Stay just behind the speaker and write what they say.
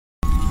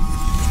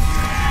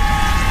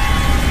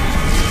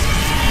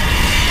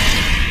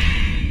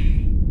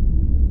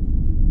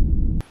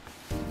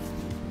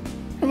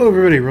Hello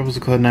everybody, Rebels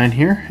of Cloud9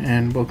 here,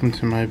 and welcome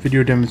to my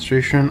video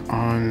demonstration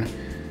on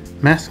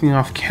masking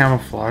off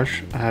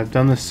camouflage. I've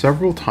done this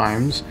several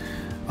times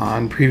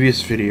on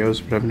previous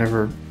videos, but I've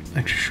never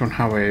actually shown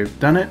how I've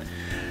done it.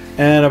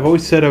 And I've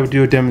always said I would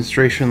do a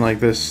demonstration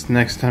like this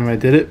next time I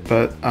did it,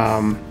 but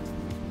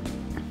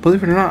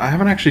believe it or not, I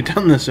haven't actually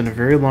done this in a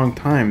very long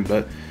time,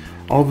 but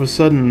all of a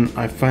sudden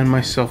I find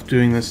myself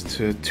doing this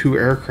to 2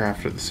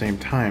 aircraft at the same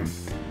time.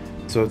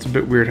 So it's a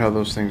bit weird how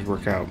those things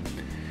work out.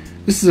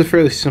 This is a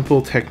fairly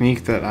simple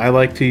technique that I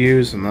like to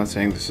use. I'm not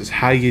saying this is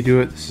how you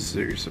do it, this is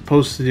what you're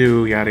supposed to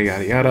do, yada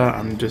yada yada.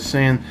 I'm just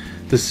saying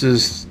this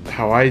is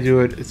how I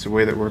do it. It's a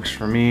way that works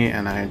for me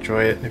and I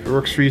enjoy it. And if it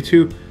works for you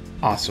too,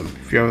 awesome.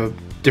 If you have a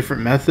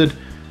different method,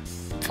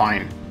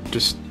 fine.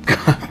 Just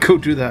go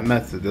do that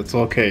method. That's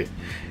okay.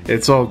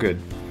 It's all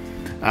good.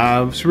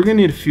 So we're going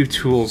to need a few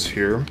tools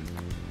here.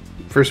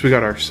 First we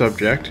got our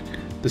subject.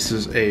 This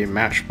is a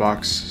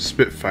Matchbox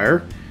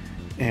Spitfire.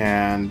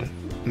 And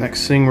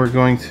next thing we're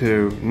going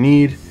to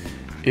need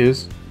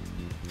is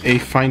a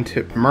fine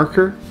tip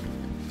marker.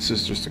 This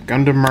is just a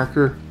Gundam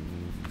marker.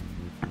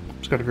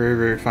 It's got a very,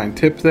 very fine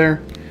tip there.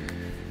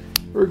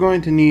 We're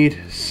going to need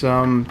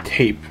some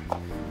tape.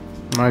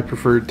 My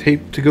preferred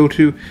tape to go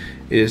to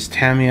is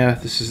Tamiya.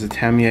 This is the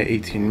Tamiya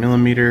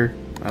 18mm.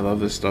 I love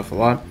this stuff a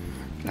lot.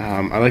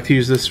 I like to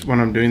use this when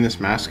I'm doing this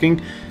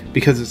masking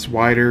because it's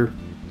wider.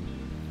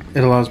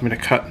 It allows me to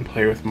cut and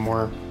play with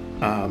more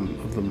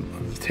of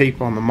the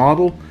tape on the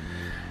model.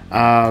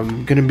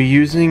 I'm going to be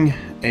using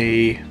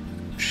a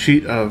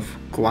sheet of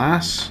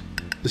glass.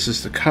 This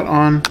is the cut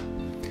on.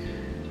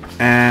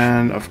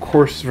 And of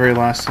course the very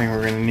last thing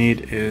we're going to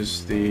need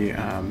is the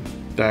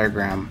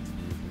diagram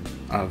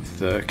of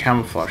the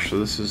camouflage. So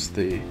this is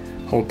the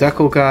whole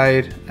decal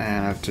guide,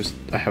 and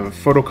I have a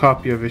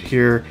photocopy of it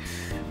here.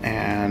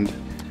 And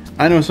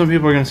I know some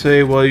people are going to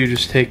say, well, you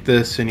just take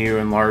this and you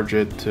enlarge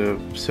it to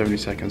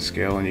 70-second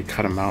scale and you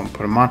cut them out and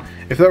put them on.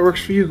 If that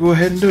works for you, go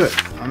ahead and do it.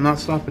 I'm not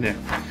stopping you.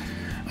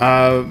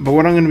 But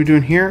what I'm going to be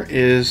doing here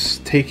is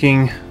I'm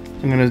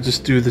going to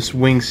just do this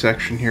wing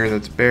section here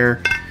that's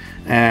bare,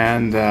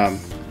 and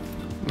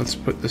let's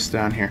put this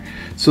down here.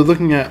 So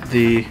looking at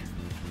the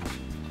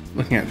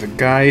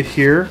guide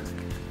here,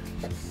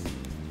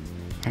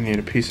 I need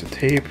a piece of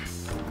tape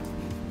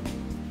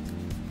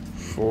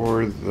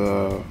for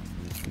the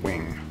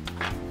wing,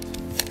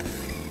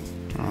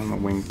 on the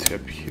wing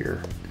tip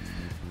here.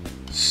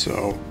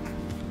 So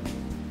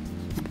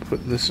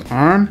put this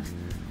on.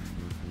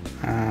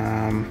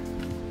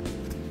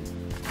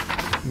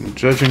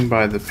 Judging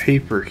by the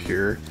paper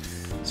here,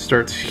 it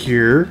starts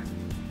here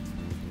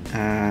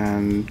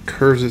and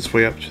curves its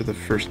way up to the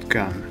first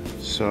gun.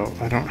 So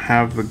I don't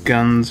have the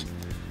guns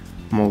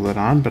molded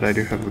on, but I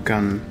do have the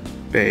gun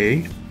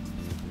bay.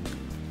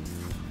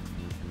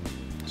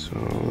 So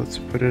let's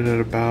put it at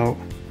about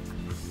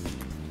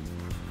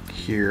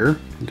here.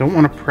 I don't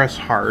want to press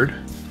hard.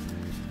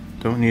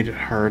 Don't need it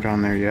hard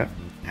on there yet.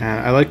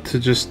 And I like to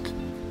just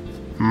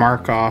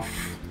mark off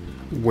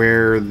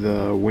where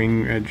the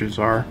wing edges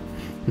are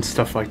and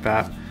stuff like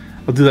that.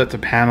 I'll do that to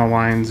panel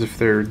lines if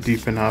they're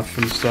deep enough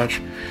and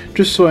such,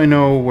 just so I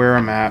know where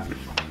I'm at.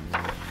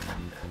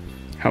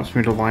 Helps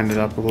me to line it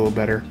up a little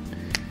better.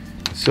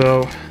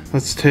 So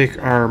let's take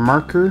our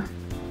marker,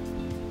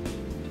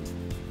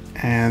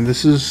 and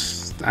this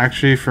is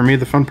actually for me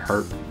the fun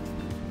part.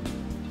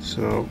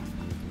 So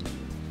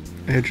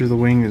edge of the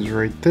wing is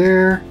right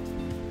there.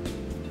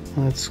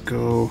 Let's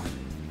go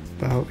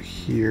about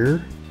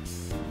here.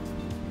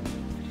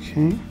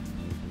 Okay.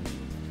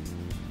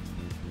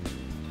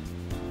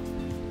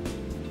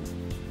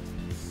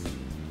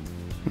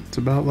 It's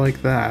about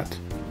like that.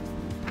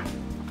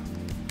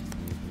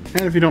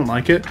 And if you don't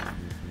like it,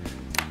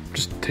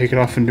 just take it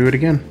off and do it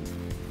again.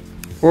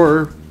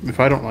 Or if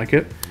I don't like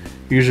it,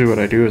 usually what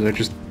I do is I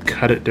just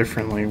cut it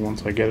differently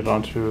once I get it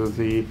onto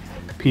the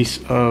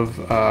piece of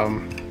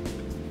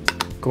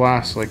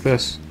glass like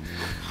this.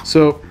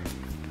 So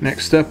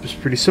next step is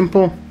pretty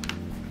simple.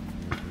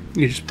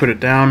 You just put it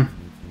down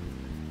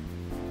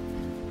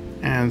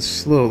and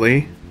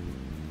slowly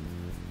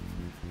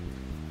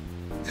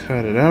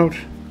cut it out.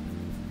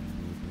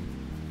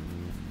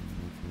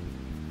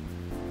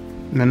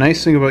 And the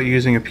nice thing about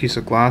using a piece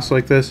of glass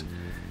like this,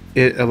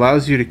 it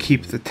allows you to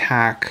keep the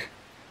tack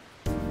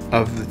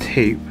of the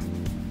tape,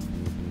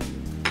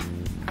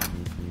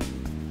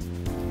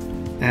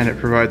 and it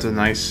provides a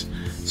nice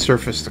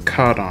surface to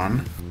cut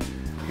on.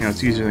 You know,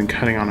 it's easier than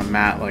cutting on a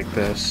mat like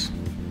this.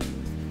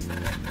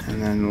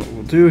 And then what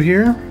we'll do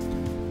here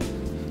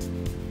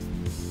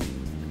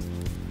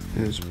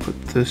is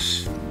put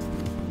this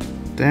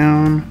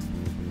down.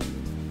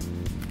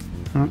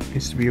 Oh, it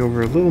needs to be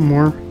over a little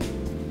more.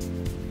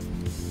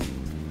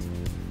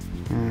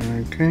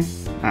 Okay.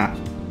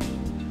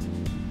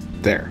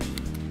 There.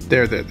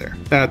 There.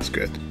 That's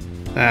good.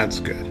 That's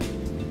good.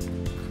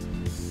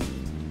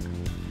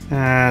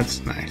 That's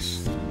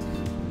nice.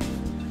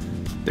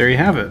 There you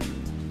have it.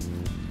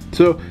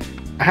 So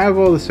I have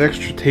all this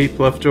extra tape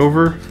left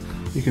over.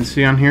 You can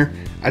see on here.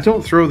 I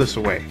don't throw this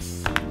away.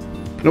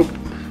 Nope.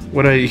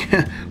 what I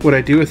what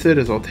I do with it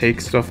is I'll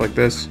take stuff like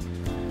this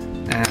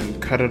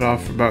and cut it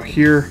off about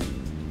here.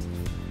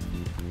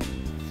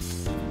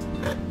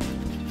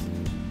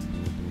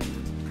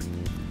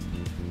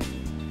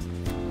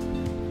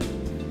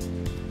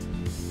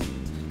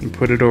 And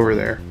put it over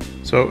there.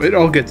 So it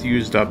all gets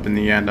used up in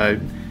the end. I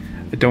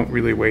don't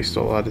really waste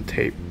a lot of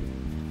tape.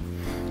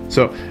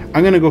 So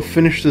I'm gonna go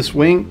finish this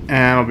wing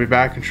and I'll be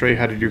back and show you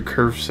how to do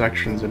curved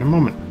sections in a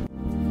moment.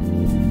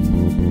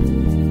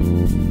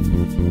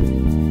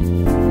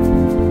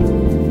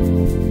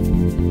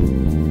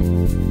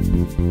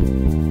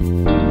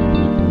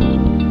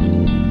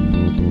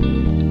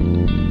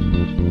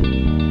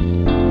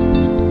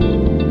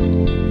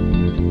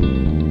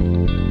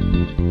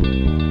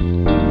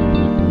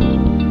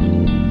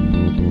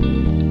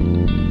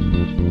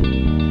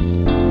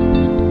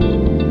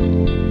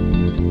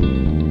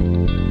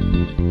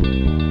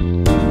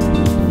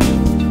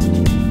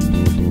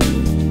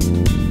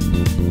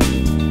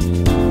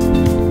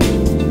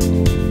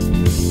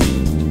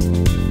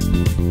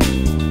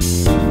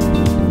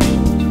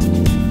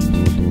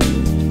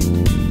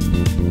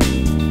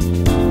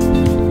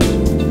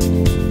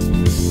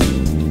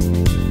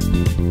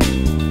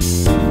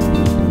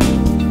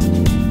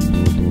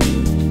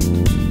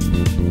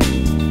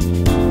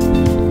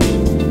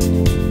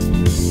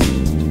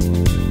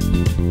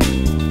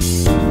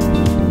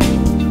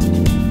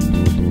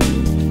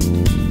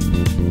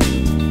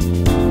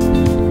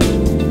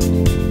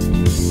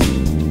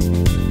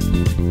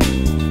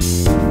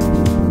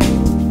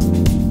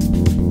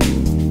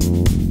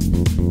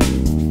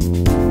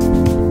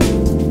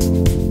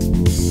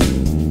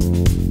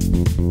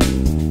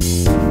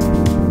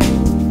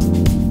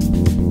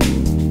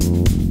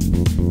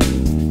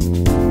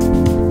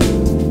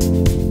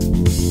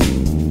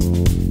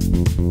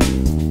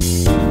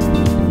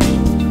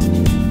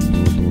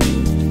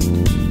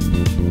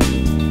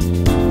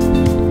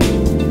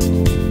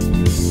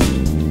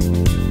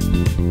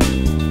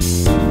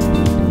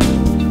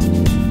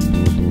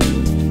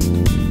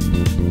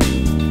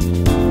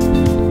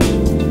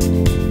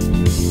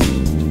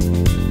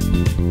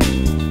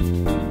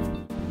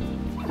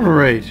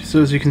 Alright,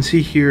 so as you can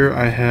see here,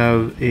 I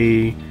have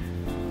a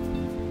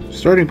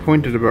starting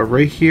point at about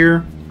right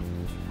here,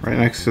 right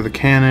next to the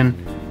cannon,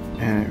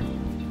 and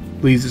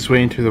it leads its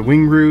way into the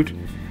wing root,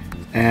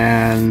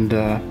 and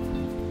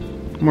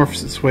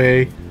morphs its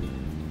way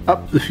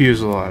up the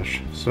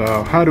fuselage.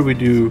 So how do we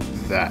do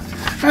that?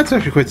 That's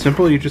actually quite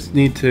simple. You just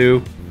need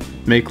to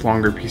make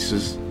longer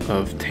pieces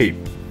of tape.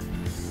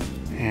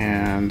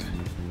 And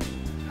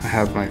I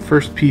have my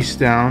first piece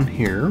down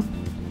here,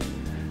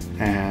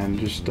 and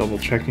just double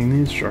checking the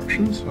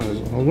instructions as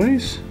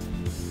always.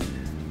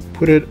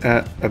 Put it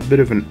at a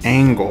bit of an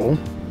angle,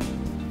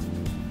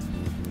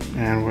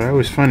 and what I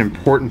always find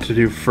important to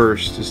do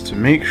first is to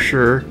make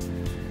sure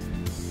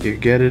you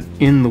get it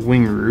in the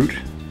wing root.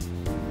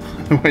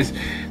 Otherwise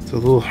it's a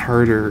little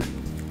harder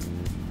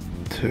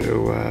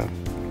to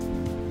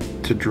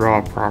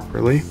draw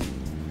properly.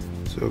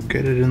 So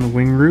get it in the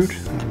wing root.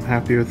 I'm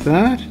happy with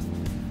that.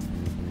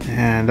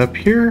 And up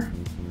here,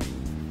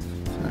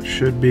 that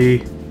should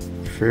be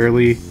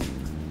fairly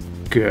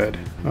good.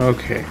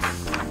 Okay,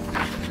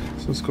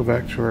 so let's go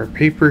back to our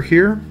paper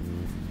here.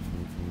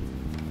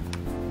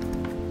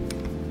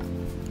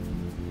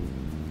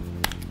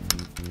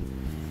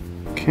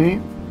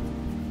 Okay.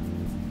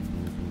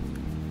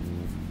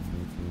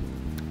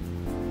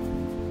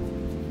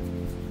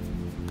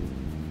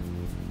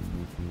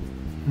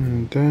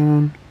 And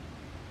down.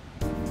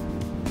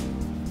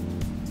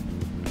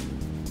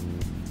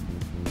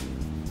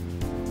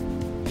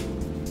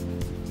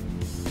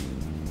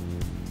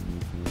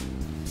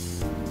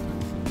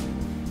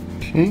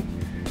 Okay.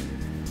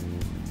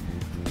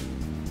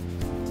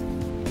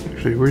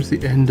 Actually, where's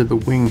the end of the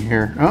wing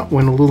here? Oh,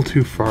 went a little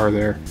too far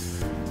there.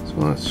 So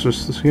let's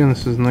just, again,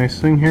 this is a nice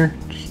thing here.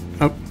 Just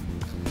up.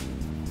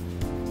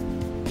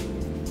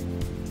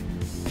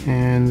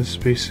 And this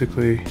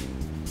basically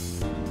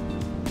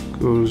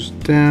goes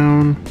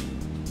down.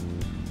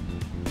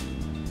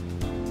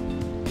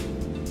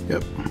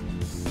 Yep.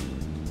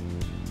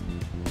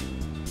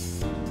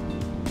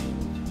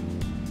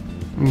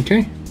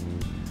 Okay.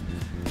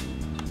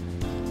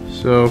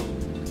 So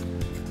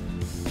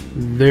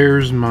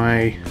there's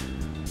my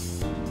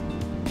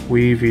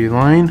wavy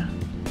line,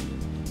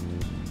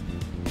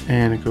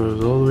 and it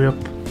goes all the way up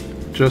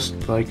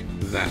just like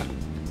that.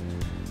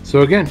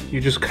 So again, you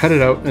just cut it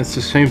out and it's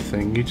the same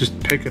thing. You just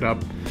pick it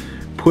up,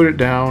 put it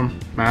down,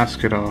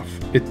 mask it off.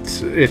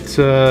 It's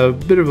a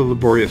bit of a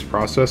laborious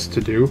process to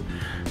do,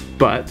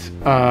 but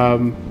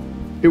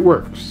it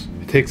works.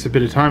 It takes a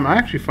bit of time. I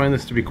actually find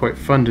this to be quite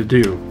fun to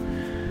do,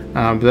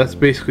 but that's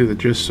basically the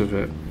gist of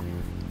it.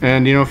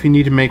 And you know, if you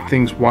need to make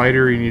things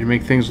wider, you need to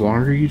make things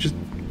longer, you just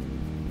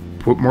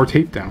put more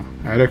tape down,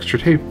 add extra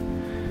tape.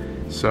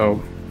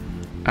 So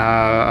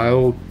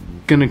I'm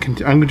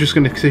just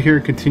gonna sit here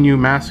and continue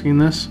masking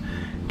this,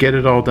 get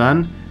it all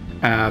done,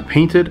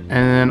 paint it, and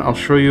then I'll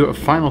show you a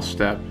final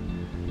step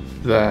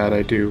that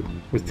I do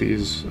with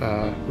these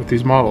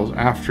models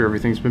after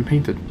everything's been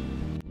painted.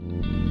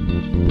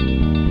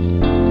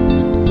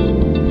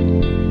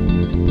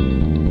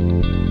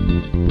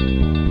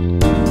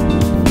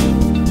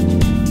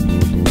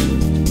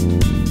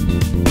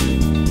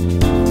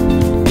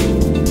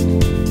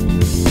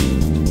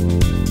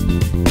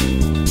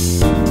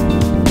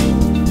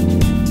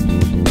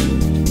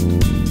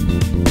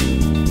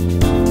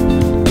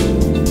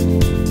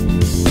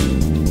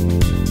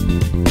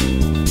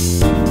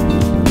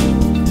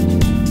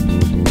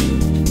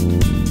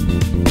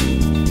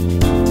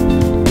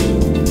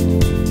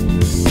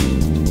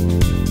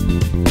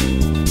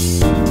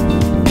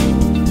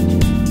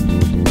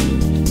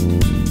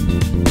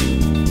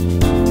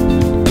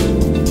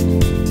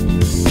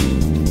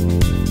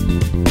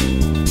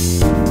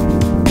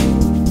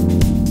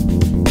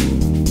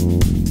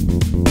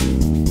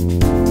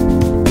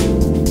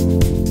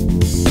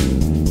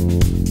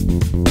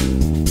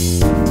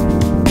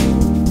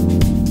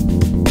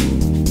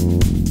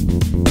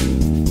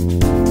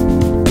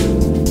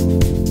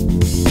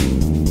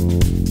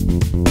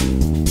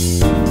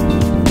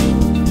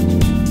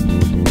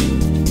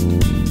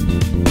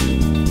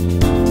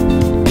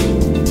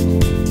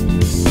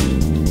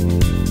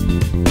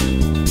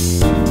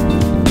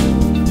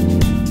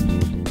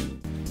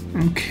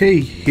 Okay,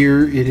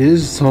 here it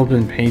is. It's all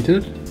been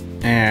painted,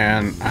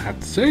 and I have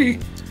to say,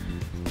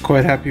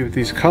 quite happy with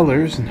these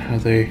colors and how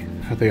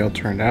they all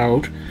turned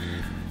out.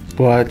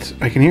 But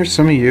I can hear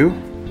some of you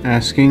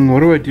asking, what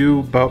do I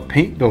do about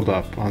paint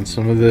buildup on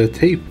some of the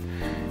tape?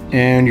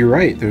 And you're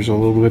right, there's a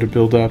little bit of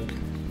buildup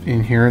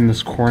in here in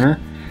this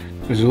corner.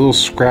 There's a little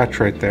scratch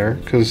right there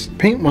because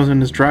paint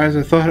wasn't as dry as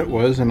I thought it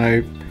was, and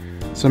I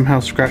somehow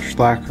scratched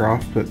lacquer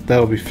off, but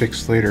that'll be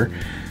fixed later.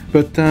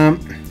 But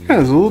yeah,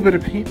 there's a little bit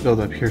of paint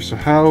buildup here. So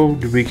how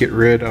do we get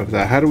rid of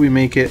that? How do we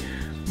make it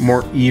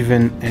more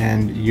even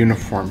and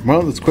uniform?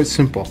 Well, it's quite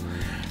simple.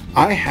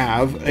 I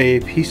have a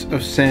piece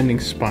of sanding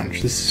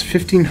sponge. This is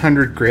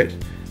 1500 grit,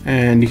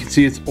 and you can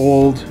see it's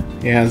old.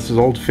 Yeah, this is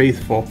Old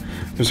Faithful.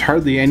 There's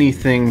hardly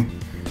anything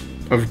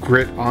of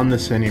grit on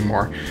this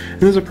anymore. And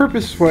there's a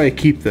purpose why I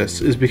keep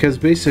this, is because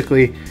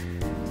basically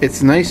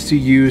it's nice to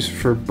use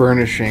for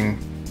burnishing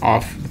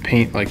off the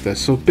paint like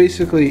this. So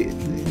basically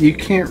you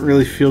can't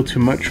really feel too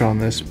much on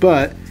this,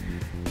 but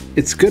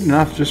it's good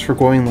enough just for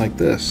going like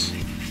this.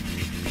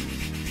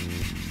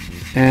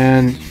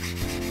 And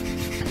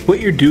what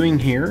you're doing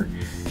here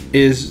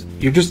is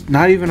you're just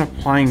not even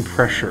applying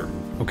pressure,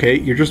 okay?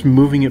 You're just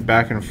moving it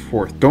back and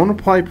forth. Don't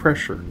apply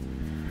pressure.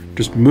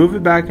 Just move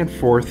it back and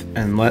forth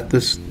and let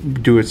this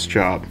do its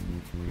job.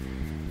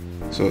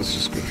 So let's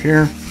just go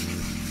here.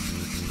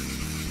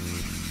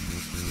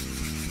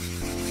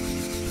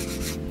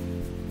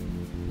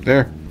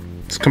 There.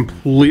 It's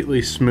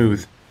completely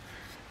smooth.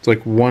 It's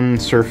like one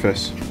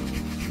surface.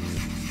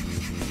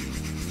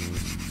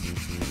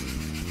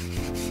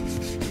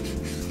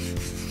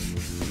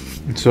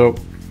 And so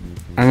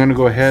I'm going to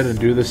go ahead and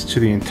do this to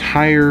the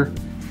entire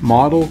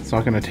model. It's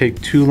not going to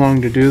take too long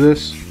to do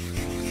this.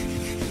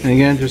 And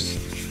again,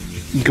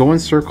 just go in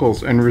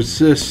circles and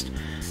resist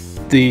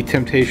the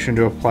temptation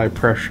to apply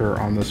pressure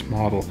on this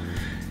model.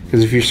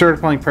 Because if you start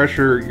applying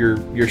pressure,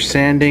 you're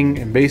sanding,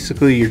 and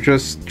basically you're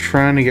just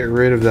trying to get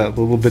rid of that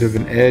little bit of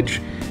an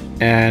edge,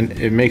 and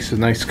it makes a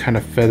nice kind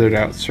of feathered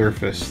out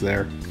surface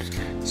there.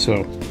 So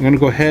I'm going to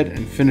go ahead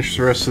and finish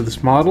the rest of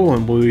this model,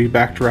 and we'll be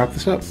back to wrap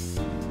this up.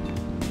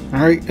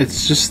 Alright,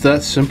 it's just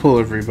that simple,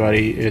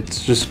 everybody.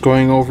 It's just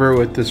going over it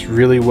with this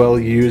really well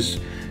used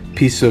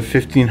piece of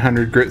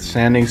 1500 grit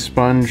sanding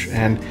sponge,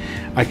 and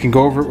I can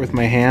go over it with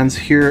my hands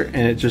here,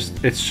 and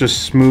it's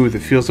just smooth. It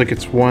feels like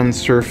it's one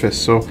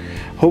surface. So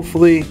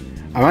hopefully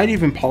I might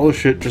even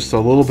polish it just a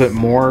little bit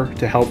more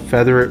to help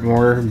feather it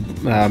more,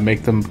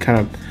 make them kind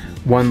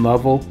of one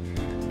level.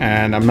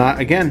 And I'm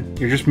not, again,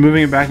 you're just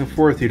moving it back and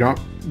forth.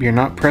 You're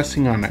not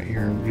pressing on it.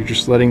 You're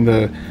just letting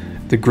the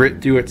grit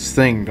do its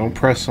thing. Don't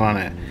press on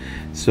it.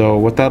 So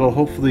what that'll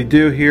hopefully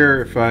do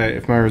here, if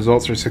my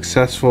results are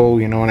successful,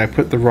 you know, when I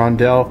put the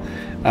rondelle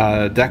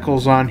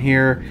decals on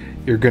here,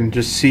 you're going to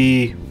just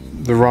see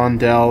the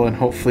rondelle, and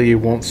hopefully you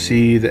won't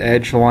see the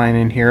edge line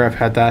in here. I've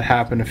had that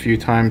happen a few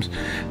times.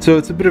 So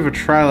it's a bit of a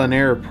trial and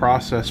error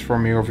process for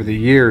me over the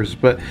years,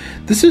 but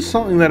this is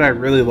something that I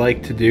really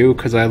like to do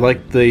because I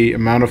like the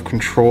amount of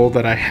control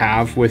that I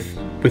have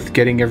with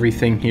getting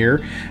everything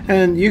here.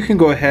 And you can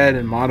go ahead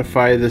and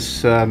modify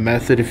this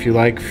method if you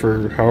like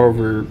for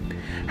however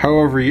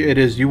it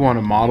is you want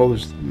to model.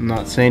 I'm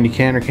not saying you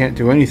can or can't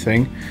do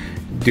anything.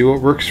 Do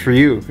what works for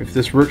you. If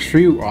this works for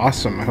you,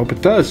 awesome. I hope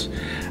it does.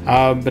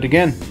 But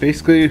again,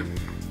 basically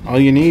all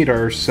you need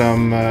are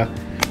some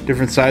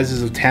different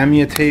sizes of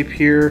Tamiya tape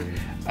here,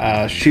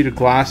 a sheet of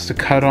glass to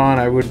cut on.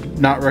 I would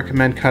not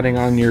recommend cutting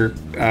on your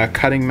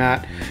cutting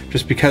mat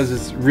just because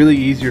it's really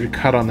easier to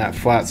cut on that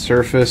flat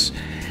surface.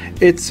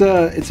 It's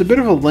a bit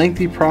of a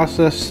lengthy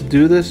process to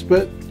do this,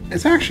 but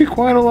it's actually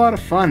quite a lot of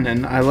fun,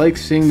 and I like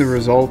seeing the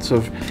results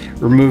of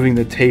removing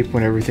the tape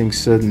when everything's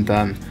said and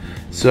done.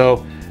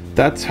 So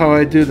that's how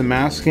I do the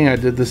masking. I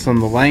did this on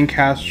the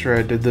Lancaster.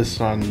 I did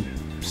this on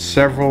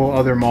several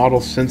other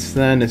models since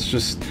then. It's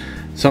just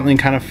something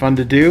kind of fun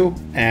to do,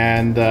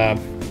 and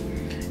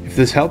if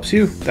this helps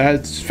you,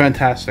 that's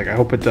fantastic. I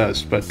hope it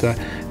does. But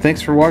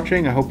thanks for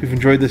watching. I hope you've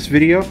enjoyed this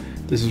video.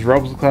 This is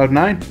Rebels of Cloud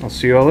 9. I'll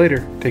see you all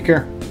later. Take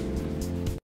care.